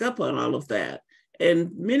people pick up on all of that.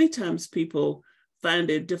 And many times people find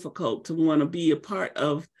it difficult to want to be a part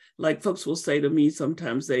of, like folks will say to me,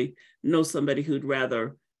 sometimes they know somebody who'd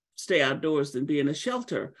rather stay outdoors than be in a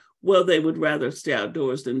shelter. Well, they would rather stay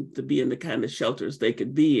outdoors than to be in the kind of shelters they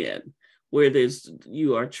could be in, where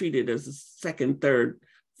you are treated as a second, third,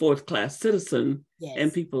 fourth class citizen, yes.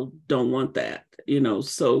 And people don't want that,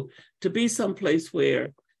 So to be someplace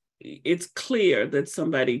where it's clear that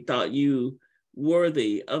somebody thought you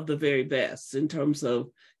worthy of the very best in terms of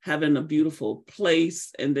having a beautiful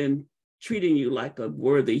place and then treating you like a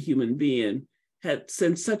worthy human being had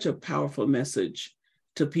sent such a powerful message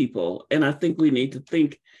to people. And I think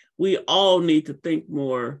we all need to think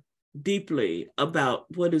more deeply about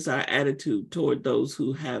what is our attitude toward those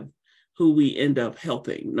who we end up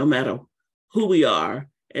helping, no matter who we are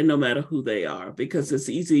and no matter who they are, because it's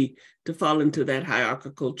easy to fall into that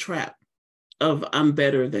hierarchical trap of I'm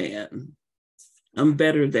better than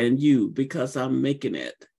you because I'm making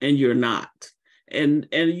it and you're not. And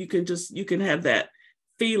you can have that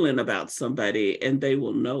feeling about somebody and they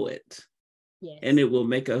will know it. Yes. And it will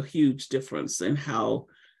make a huge difference in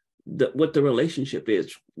what the relationship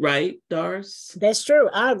is, right, Dorris? That's true.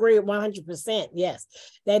 I agree 100%. Yes,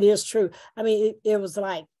 that is true. I mean, it was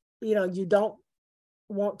like, you don't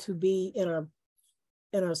want to be in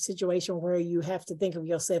a situation where you have to think of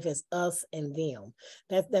yourself as us and them.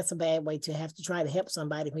 That's a bad way to have to try to help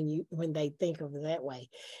somebody when they think of it that way.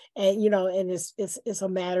 And and it's a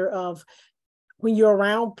matter of when you're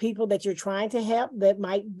around people that you're trying to help that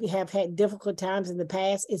might have had difficult times in the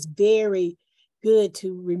past. It's very good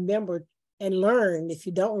to remember and learn, if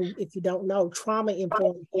you don't know,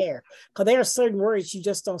 trauma-informed care. Because there are certain words you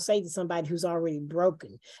just don't say to somebody who's already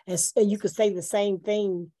broken. And you could say the same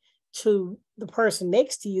thing to the person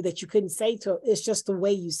next to you that you couldn't say to. It's just the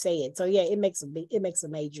way you say it. So yeah, it makes a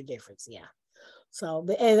major difference. Yeah. So,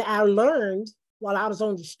 and I learned while I was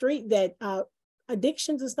on the street that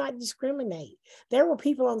addiction does not discriminate. There were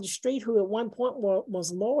people on the street who at one point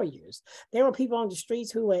was lawyers. There were people on the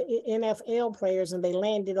streets who were NFL players and they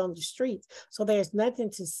landed on the streets. So there's nothing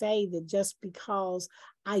to say that just because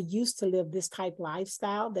I used to live this type of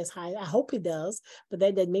lifestyle, that's how I hope it does, but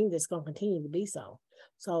that doesn't mean that it's going to continue to be so.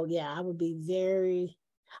 So yeah,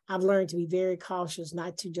 I've learned to be very cautious,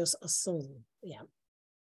 not to just assume. Yeah.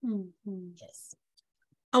 Mm-hmm. Yes.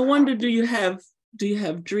 I wonder, do you have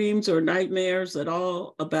dreams or nightmares at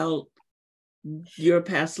all about your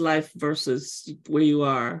past life versus where you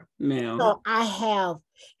are now? So I have,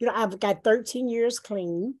 I've got 13 years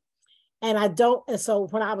clean. And so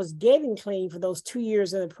when I was getting clean for those 2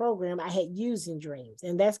 years in the program, I had using dreams.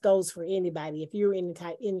 And that goes for anybody. If you're in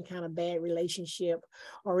any kind of bad relationship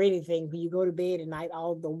or anything, when you go to bed at night,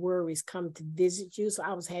 all the worries come to visit you. So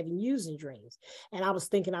I was having using dreams. And I was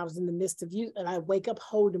thinking I was in the midst of use, and I wake up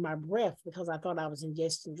holding my breath because I thought I was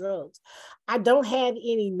ingesting drugs. I don't have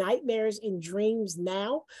any nightmares in dreams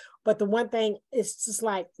now. But the one thing, it's just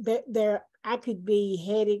like I could be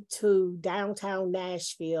headed to downtown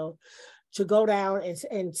Nashville to go down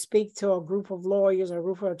and speak to a group of lawyers or a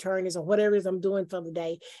group of attorneys or whatever it is I'm doing for the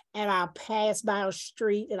day. And I'll pass by a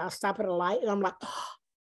street and I'll stop at a light and I'm like, oh,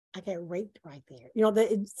 I got raped right there.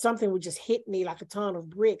 Something would just hit me like a ton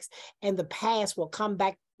of bricks and the past will come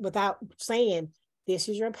back without saying, this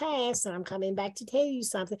is your past and I'm coming back to tell you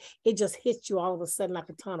something. It just hits you all of a sudden like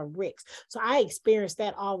a ton of bricks. So I experience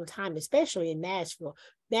that all the time, especially in Nashville.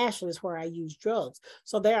 Nashville is where I use drugs.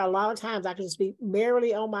 So there are a lot of times I can just be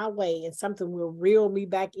merrily on my way and something will reel me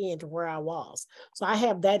back into where I was. So I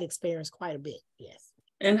have that experience quite a bit. Yes.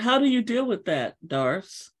 And how do you deal with that,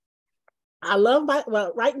 Dorris?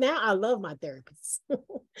 Right now, I love my therapists.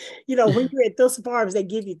 When you're at Thistle Farms, they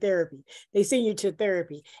give you therapy. They send you to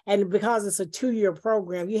therapy. And because it's a 2-year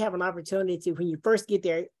program, you have an opportunity when you first get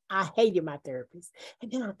there. I hated my therapist.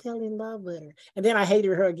 And then I fell in love with her. And then I hated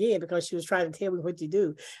her again because she was trying to tell me what to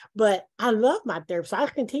do. But I love my therapist. So I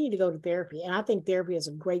continue to go to therapy. And I think therapy is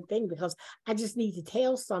a great thing because I just need to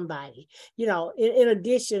tell somebody, in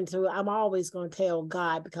addition to, I'm always going to tell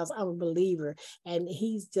God because I'm a believer and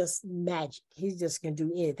he's just magic. He's just going to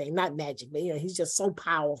do anything. Not magic, but he's just so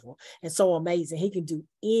powerful and so amazing. He can do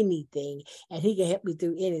anything and he can help me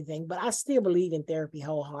do anything. But I still believe in therapy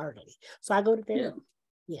wholeheartedly. So I go to therapy. Yeah.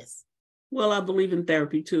 Yes. Well, I believe in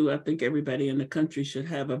therapy too. I think everybody in the country should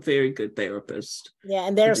have a very good therapist. Yeah,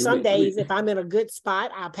 and there are some days if I'm in a good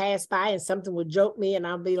spot, I'll pass by and something will joke me and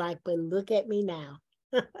I'll be like, but look at me now.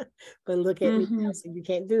 But look at me now. So you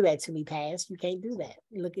can't do that to me, past. You can't do that.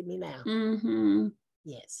 Look at me now.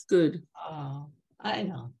 Yes. Good. Oh, I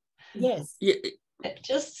know. Yes. Yeah. It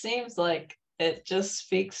just seems like it just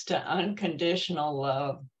speaks to unconditional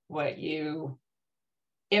love, what you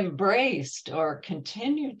embraced or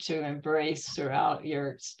continue to embrace throughout your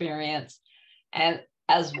experience, and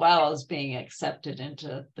as well as being accepted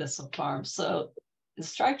into Thistle Farm. So it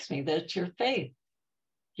strikes me that your faith,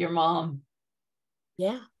 your mom,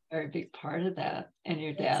 very big part of that, and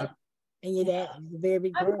your dad. And your dad, a very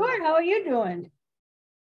big part. I'm good. How are you doing?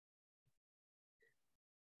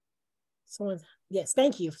 Yes,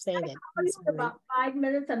 thank you for saying that. About 5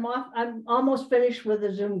 minutes. I'm off. I'm almost finished with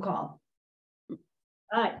a Zoom call.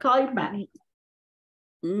 All right, call you back.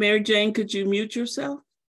 Mary Jane, could you mute yourself?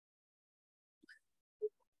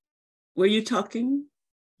 Were you talking?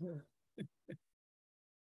 I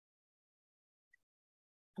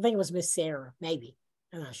think it was Miss Sarah, maybe.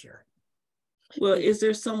 I'm not sure. Well, is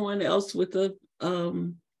there someone else with a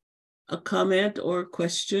comment or a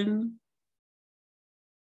question?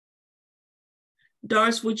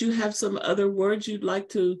 Dorris, would you have some other words you'd like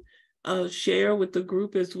to share with the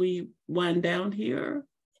group as we wind down here?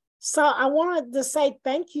 So I wanted to say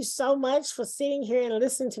thank you so much for sitting here and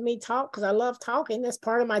listening to me talk, because I love talking. That's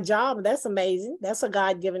part of my job. That's amazing. That's a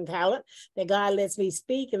God-given talent that God lets me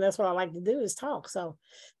speak, and that's what I like to do is talk. So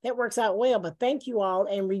that works out well. But thank you all,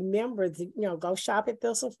 and remember to go shop at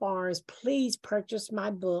Thistle Farms. Please purchase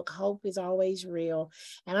my book, Hope is Always Real.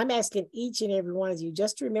 And I'm asking each and every one of you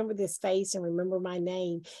just to remember this face and remember my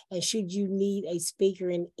name. And should you need a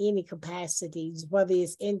speaker in any capacities, whether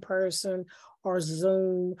it's in person or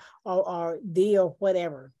Zoom or deal,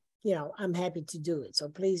 whatever, I'm happy to do it. So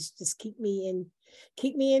please just keep me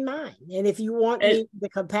in mind. And if you want me the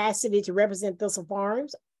capacity to represent Thistle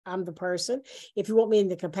Farms, I'm the person. If you want me in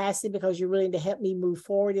the capacity because you're willing to help me move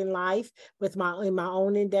forward in life with my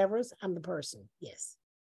own endeavors, I'm the person. Yes.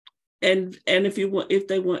 And if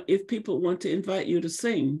people want to invite you to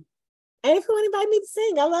sing. And if you want to invite me to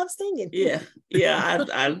sing, I love singing. Yeah.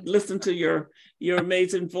 I listened to your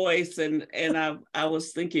amazing voice, and I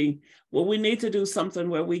was thinking, well, we need to do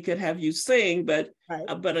something where we could have you sing, but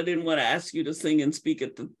I didn't want to ask you to sing and speak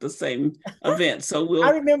at the same event. So we'll.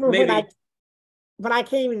 I remember when I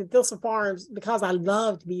came into Thistle Farms, because I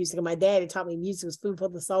loved music and my dad had taught me music was food for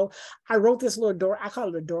the soul, I wrote this I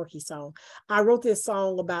call it a dorky song. I wrote this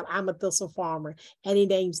song about I'm a Thistle farmer, and he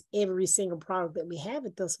names every single product that we have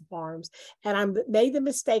at Thistle Farms. And I made the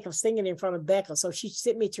mistake of singing in front of Becca. So she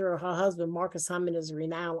sent me to her husband, Marcus Hummon, is a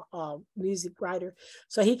renowned music writer.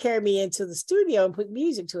 So he carried me into the studio and put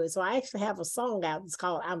music to it. So I actually have a song out. It's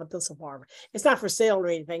called I'm a Thistle farmer. It's not for sale or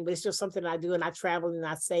anything, but it's just something I do, and I travel and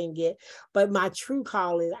I sing it. But my true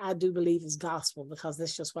calling, I do believe, is gospel, because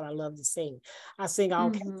that's just what I love to sing. I sing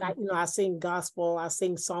all I sing gospel, I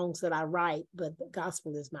sing songs that I write, but the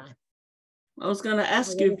gospel is mine. I was going to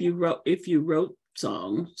ask you if you wrote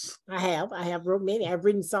songs. I have wrote many. I've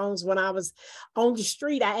written songs when I was on the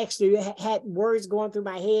street. I actually had words going through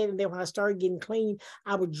my head, and then when I started getting clean,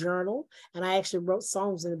 I would journal, and I actually wrote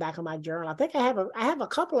songs in the back of my journal. I think I have a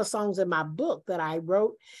couple of songs in my book that I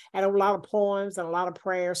wrote, and a lot of poems and a lot of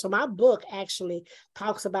prayers. So my book actually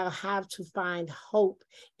talks about how to find hope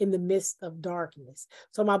in the midst of darkness.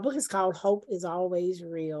 So my book is called Hope is Always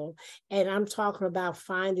Real, and I'm talking about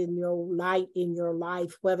finding your light in your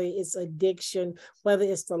life, whether it's addiction, whether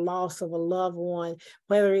it's the loss of a loved one,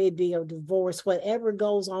 whether it be a divorce, whatever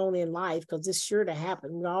goes on in life, because it's sure to happen.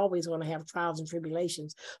 We're always going to have trials and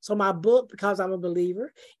tribulations. So my book, because I'm a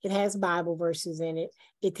believer, it has Bible verses in it.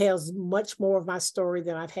 It tells much more of my story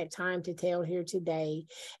than I've had time to tell here today.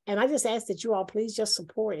 And I just ask that you all please just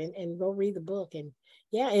support and go read the book. And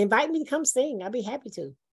invite me to come sing. I'll be happy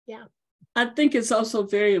to. Yeah. I think it's also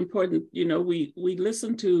very important, we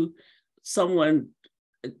listen to someone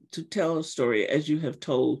to tell a story, as you have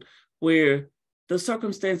told, where the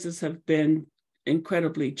circumstances have been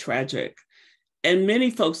incredibly tragic. And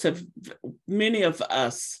many of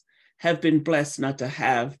us have been blessed not to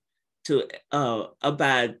have to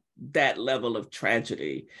abide that level of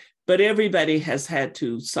tragedy, but everybody has had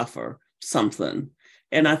to suffer something.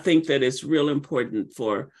 And I think that it's real important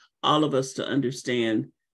for all of us to understand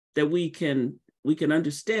that we can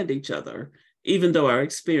understand each other, even though our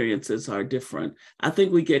experiences are different. I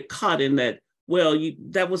think we get caught in that,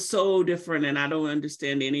 that was so different and I don't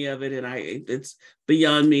understand any of it, and it's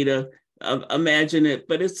beyond me to imagine it,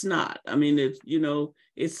 but it's not. I mean,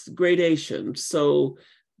 it's gradation. So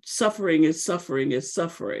suffering is suffering is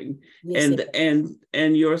suffering. Yes,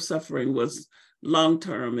 and your suffering was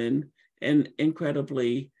long-term and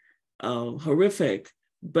incredibly horrific,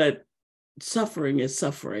 but suffering is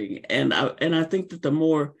suffering. And I think that the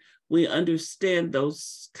more we understand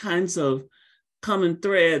those kinds of common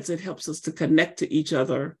threads, it helps us to connect to each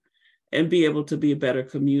other and be able to be a better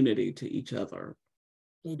community to each other.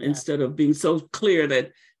 Instead of being so clear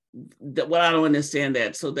that well, I don't understand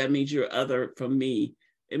that, so that means you're other from me.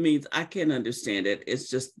 It means I can understand it. It's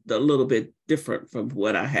just a little bit different from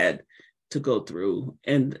what I had to go through.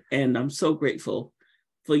 And I'm so grateful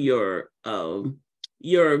for your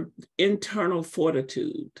internal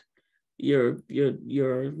fortitude, your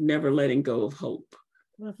never letting go of hope.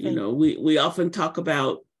 Well, you know, we often talk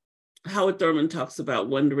about, Howard Thurman talks about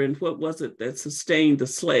wondering what was it that sustained the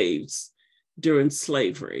slaves during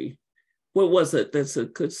slavery? What was it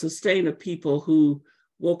that could sustain a people who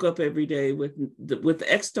woke up every day with the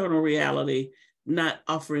external reality not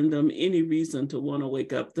offering them any reason to want to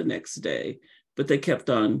wake up the next day, but they kept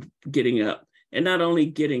on getting up, and not only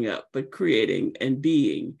getting up, but creating and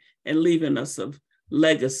being and leaving us a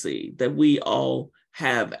legacy that we all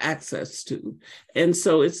have access to. And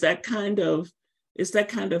so it's that kind of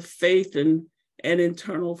faith and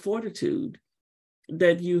internal fortitude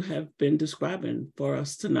that you have been describing for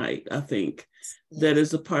us tonight. I think that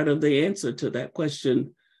is a part of the answer to that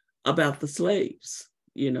question about the slaves,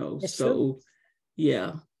 you know. That's so true.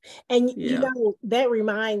 Yeah. And you know, that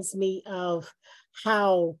reminds me of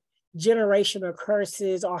how generational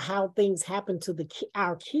curses or how things happen to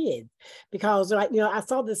our kids, because like, you know, I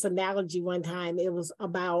saw this analogy one time. It was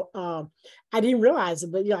about I didn't realize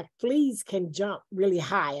it, but you know, like fleas can jump really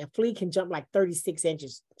high. A flea can jump like 36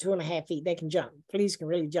 inches, 2.5 feet. They can jump. Fleas can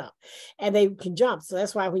really jump, and they can jump. So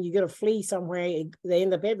that's why when you get a flea somewhere, they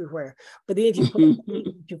end up everywhere. But then if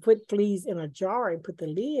you put fleas in a jar and put the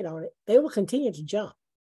lid on it, they will continue to jump.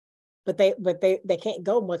 But they can't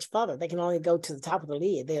go much further. They can only go to the top of the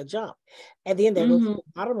lid. They'll jump. And then they'll go to the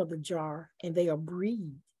bottom of the jar and they'll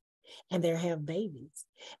breathe and they'll have babies.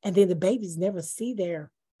 And then the babies never see their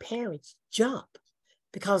parents jump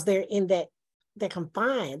because they're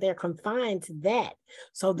confined. They're confined to that.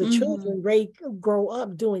 So the children grow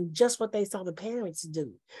up doing just what they saw the parents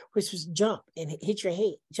do, which was jump and hit your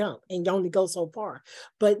head, jump, and you only go so far.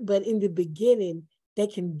 But in the beginning, they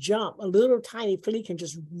can jump. A little tiny flea can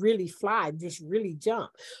just really fly, just really jump.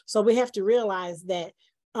 So we have to realize that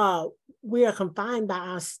we are confined by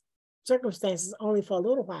our circumstances only for a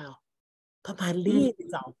little while. But my lid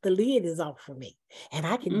is off. The lid is off for me. And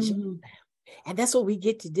I can jump now. And that's what we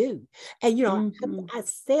get to do. And, you know, I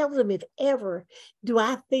seldom, if ever, do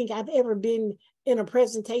I think I've ever been in a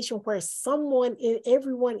presentation where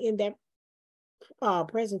everyone in that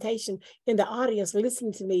presentation, in the audience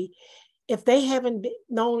listening to me, if they haven't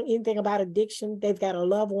known anything about addiction, they've got a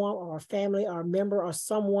loved one or a family or a member or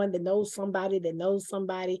someone that knows somebody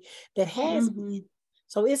that has.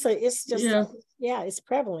 So it's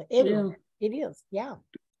prevalent everywhere. It is. Yeah.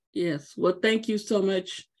 Yes. Well, thank you so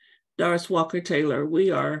much, Dorris Walker Taylor.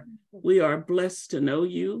 We are blessed to know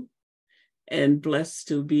you and blessed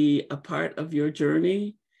to be a part of your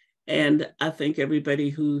journey. And I think everybody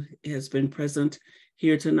who has been present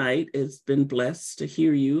here tonight has been blessed to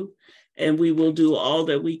hear you. And we will do all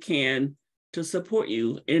that we can to support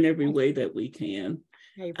you in every way that we can.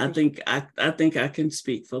 I think I can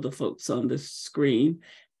speak for the folks on the screen.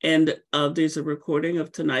 And there's a recording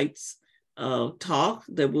of tonight's talk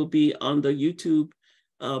that will be on the YouTube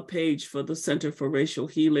page for the Center for Racial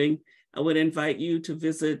Healing. I would invite you to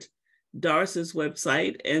visit Dorris's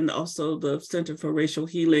website and also the Center for Racial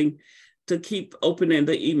Healing to keep opening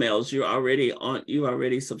the emails. You're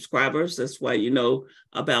already subscribers. That's why you know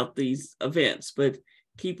about these events, but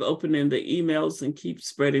keep opening the emails and keep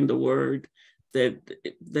spreading the word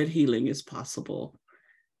that healing is possible.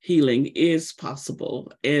 Healing is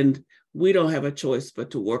possible, and we don't have a choice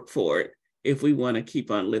but to work for it if we want to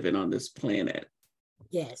keep on living on this planet.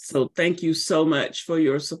 Yes. So thank you so much for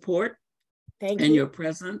your support and your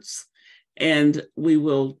presence. And we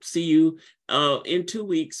will see you in 2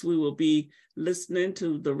 weeks. We will be listening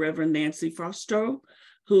to the Reverend Nancy Frostro,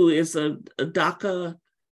 who is a DACA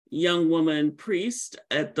young woman priest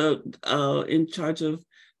at in charge of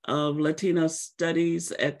Latina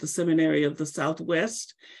studies at the Seminary of the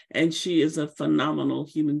Southwest. And she is a phenomenal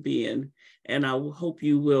human being. And I hope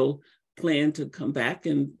you will plan to come back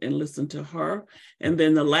and listen to her. And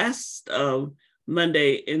then the last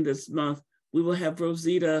Monday in this month, we will have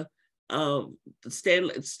Rosita Hosley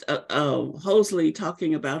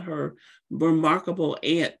talking about her remarkable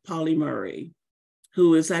aunt, Polly Murray,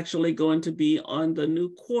 who is actually going to be on the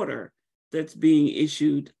new quarter that's being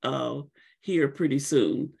issued here pretty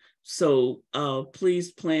soon. So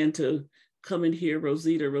please plan to come and hear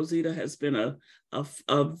Rosita. Rosita has been a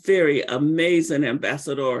very amazing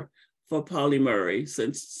ambassador Polly Murray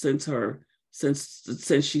since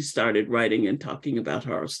she started writing and talking about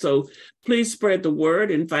her. So please spread the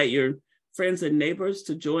word, invite your friends and neighbors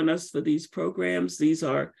to join us for these programs. These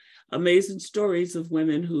are amazing stories of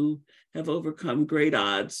women who have overcome great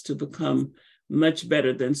odds to become much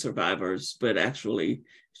better than survivors, but actually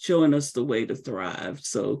showing us the way to thrive.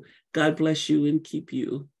 So God bless you and keep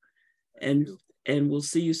you. And we'll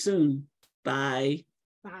see you soon. Bye.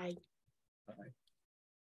 Bye. Bye.